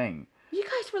same thing. You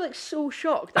guys were like so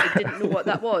shocked that I didn't know what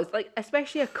that was. Like,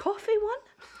 especially a coffee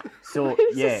one. So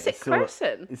Who's yeah, a sick so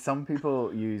person? some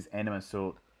people use enema.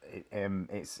 So it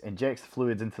injects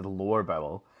fluids into the lower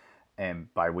bowel,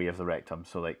 by way of the rectum.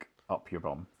 So like up your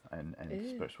bum and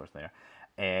spurts forth there.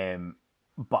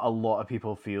 But a lot of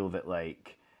people feel that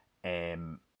like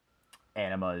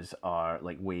enemas are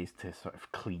like ways to sort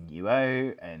of clean you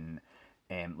out and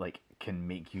like can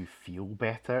make you feel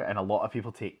better. And a lot of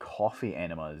people take coffee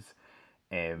enemas.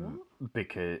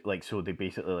 Because like so they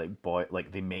basically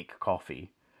like they make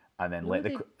coffee and then let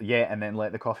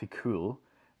the coffee cool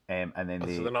and then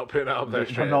So they're not putting it up there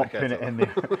straight. they're not putting it in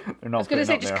there. They're not. I was going to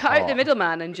say, just cut out the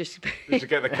middleman and just. They should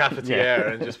get the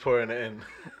cafetiere and just pouring it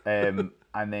in.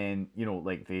 And then you know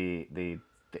like they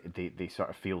sort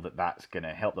of feel that that's going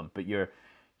to help them, but you're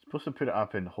supposed to put it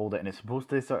up and hold it, and it's supposed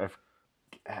to sort of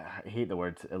I hate the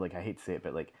word, like I hate to say it,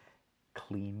 but like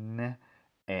clean.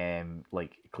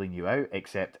 Like clean you out,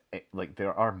 except like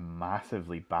there are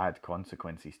massively bad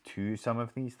consequences to some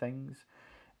of these things,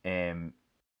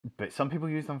 but some people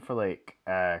use them for like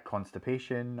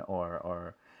constipation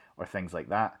or things like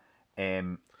that.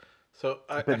 So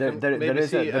I But can there maybe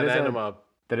is see an a- enema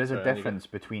There is a Sorry, difference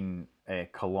between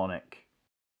colonic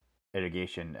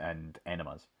irrigation and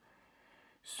enemas.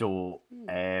 So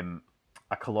a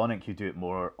colonic, you do it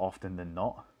more often than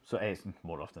not. So it's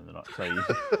more often than not. Sorry,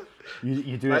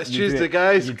 you do Let's it. choose the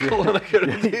guys. Colonic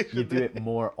irrigation. You do it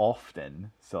more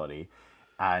often. Sorry,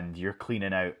 and you're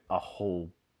cleaning out a whole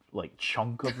like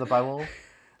chunk of the bowel,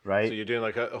 right? So you're doing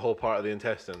like a whole part of the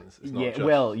intestines. It's not Yeah. just,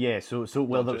 Well, yeah. So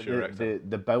well, not just your rectum.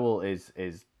 the bowel is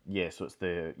yeah. So it's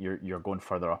you're going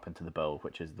further up into the bowel,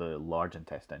 which is the large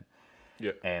intestine.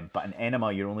 Yeah. But an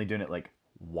enema, you're only doing it like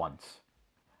once,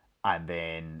 and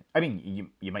then I mean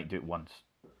you might do it once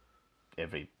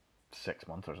every 6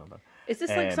 months or something. Is this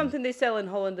like something they sell in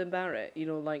Holland and Barrett? You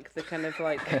know, like the kind of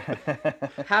like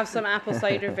have some apple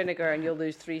cider vinegar and you'll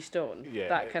lose 3 stone. Yeah,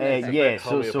 That kind of thing. Yeah,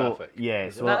 so homeopathic. yeah,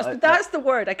 so That's the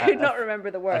word. I could not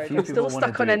remember the word. few I'm still people wanna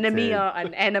stuck on do it to- anemia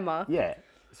and enema. yeah.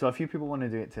 So a few people want to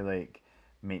do it to like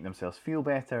make themselves feel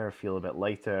better, or feel a bit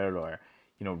lighter, or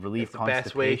relieve The constipation.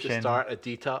 best way to start a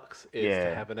detox is Yeah.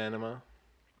 to have an enema.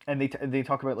 And they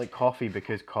talk about like coffee,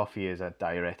 because coffee is a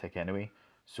diuretic anyway,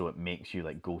 so it makes you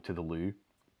like go to the loo.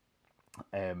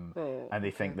 And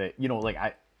they think that like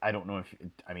I don't know if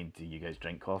do you guys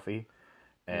drink coffee?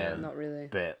 Not really.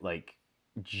 But like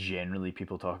generally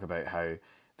people talk about how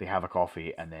they have a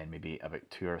coffee and then maybe about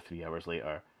 2 or 3 hours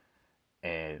later,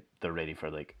 they're ready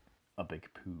for like a big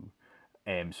poo.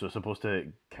 So it's supposed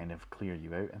to kind of clear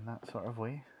you out in that sort of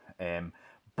way.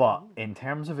 But in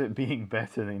terms of it being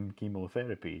better than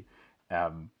chemotherapy,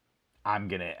 I'm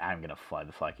gonna fly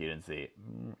the flag here and say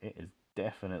it is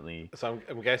definitely. So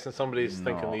I'm guessing somebody's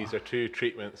thinking these are 2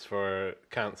 treatments for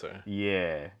cancer.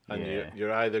 Yeah. And yeah.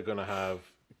 you're either going to have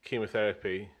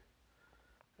chemotherapy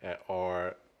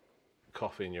or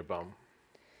coffee in your bum.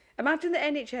 Imagine the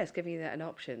NHS giving you that an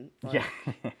option. Like, Yeah.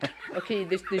 okay,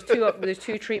 there's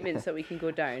 2 treatments that we can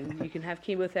go down. You can have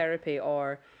chemotherapy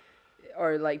or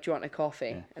like, do you want a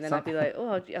coffee? And then I'd be like, oh,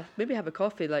 I'll maybe have a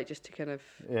coffee, like just to kind of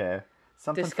Yeah.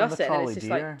 Something discuss from the it. And trolley, it's just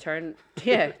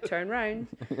dear. like turn round.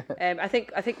 I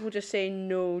think we'll just say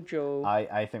no, Joe.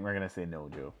 I think we're gonna say no,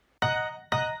 Joe.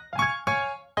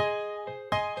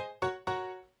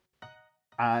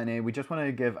 And we just want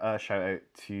to give a shout out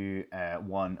to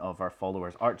one of our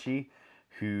followers, Archie,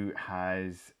 who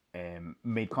has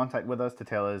made contact with us to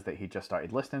tell us that he just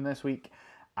started listening this week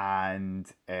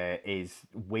and is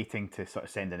waiting to sort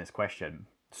of send in his question.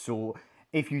 So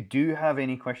if you do have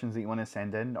any questions that you want to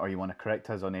send in, or you want to correct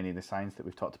us on any of the science that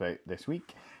we've talked about this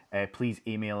week, please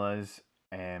email us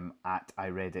at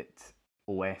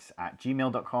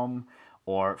ireaditos@gmail.com,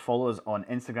 or follow us on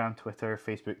Instagram, Twitter,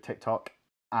 Facebook, TikTok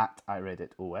at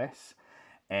ireaditos.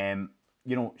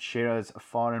 Share us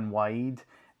far and wide.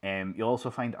 You'll also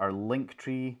find our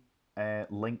Linktree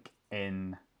link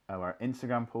in our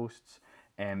Instagram posts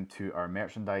to our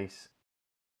merchandise.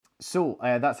 So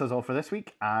that's us all for this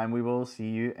week, and we will see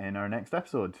you in our next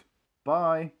episode.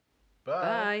 Bye.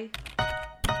 Bye.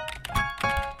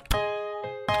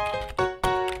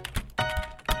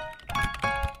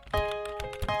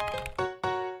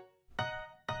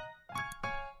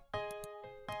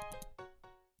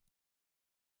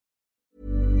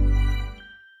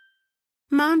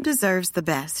 Mom deserves the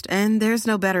best, and there's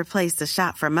no better place to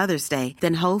shop for Mother's Day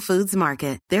than Whole Foods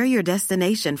Market. They're your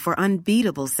destination for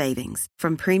unbeatable savings,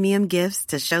 from premium gifts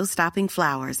to show-stopping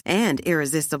flowers and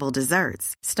irresistible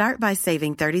desserts. Start by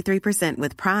saving 33%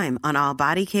 with Prime on all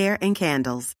body care and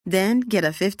candles. Then get a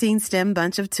 15-stem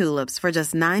bunch of tulips for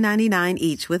just $9.99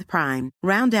 each with Prime.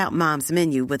 Round out Mom's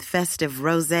menu with festive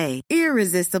rosé,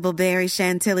 irresistible berry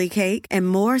chantilly cake, and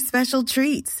more special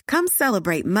treats. Come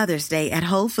celebrate Mother's Day at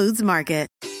Whole Foods Market.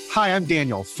 Hi, I'm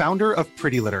Daniel, founder of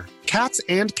Pretty Litter. Cats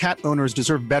and cat owners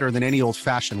deserve better than any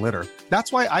old-fashioned litter.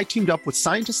 That's why I teamed up with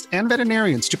scientists and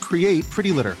veterinarians to create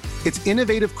Pretty Litter. Its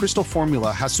innovative crystal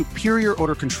formula has superior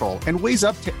odor control and weighs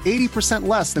up to 80%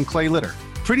 less than clay litter.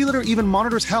 Pretty Litter even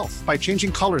monitors health by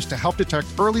changing colors to help detect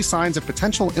early signs of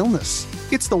potential illness.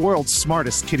 It's the world's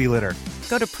smartest kitty litter.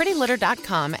 Go to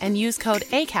prettylitter.com and use code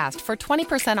ACAST for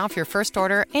 20% off your first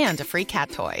order and a free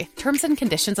cat toy. Terms and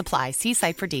conditions apply. See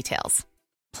site for details.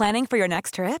 Planning for your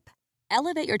next trip?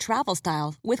 Elevate your travel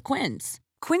style with Quince.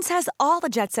 Quince has all the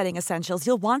jet-setting essentials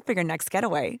you'll want for your next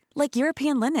getaway, like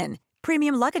European linen,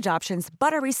 premium luggage options,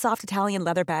 buttery soft Italian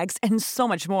leather bags, and so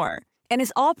much more. And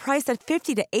is all priced at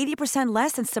 50 to 80%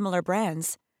 less than similar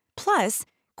brands. Plus,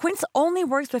 Quince only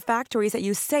works with factories that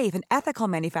use safe and ethical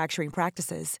manufacturing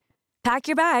practices. Pack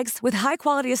your bags with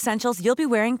high-quality essentials you'll be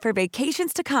wearing for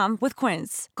vacations to come with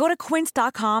Quince. Go to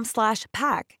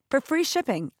quince.com/pack for free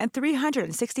shipping and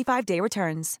 365-day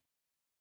returns.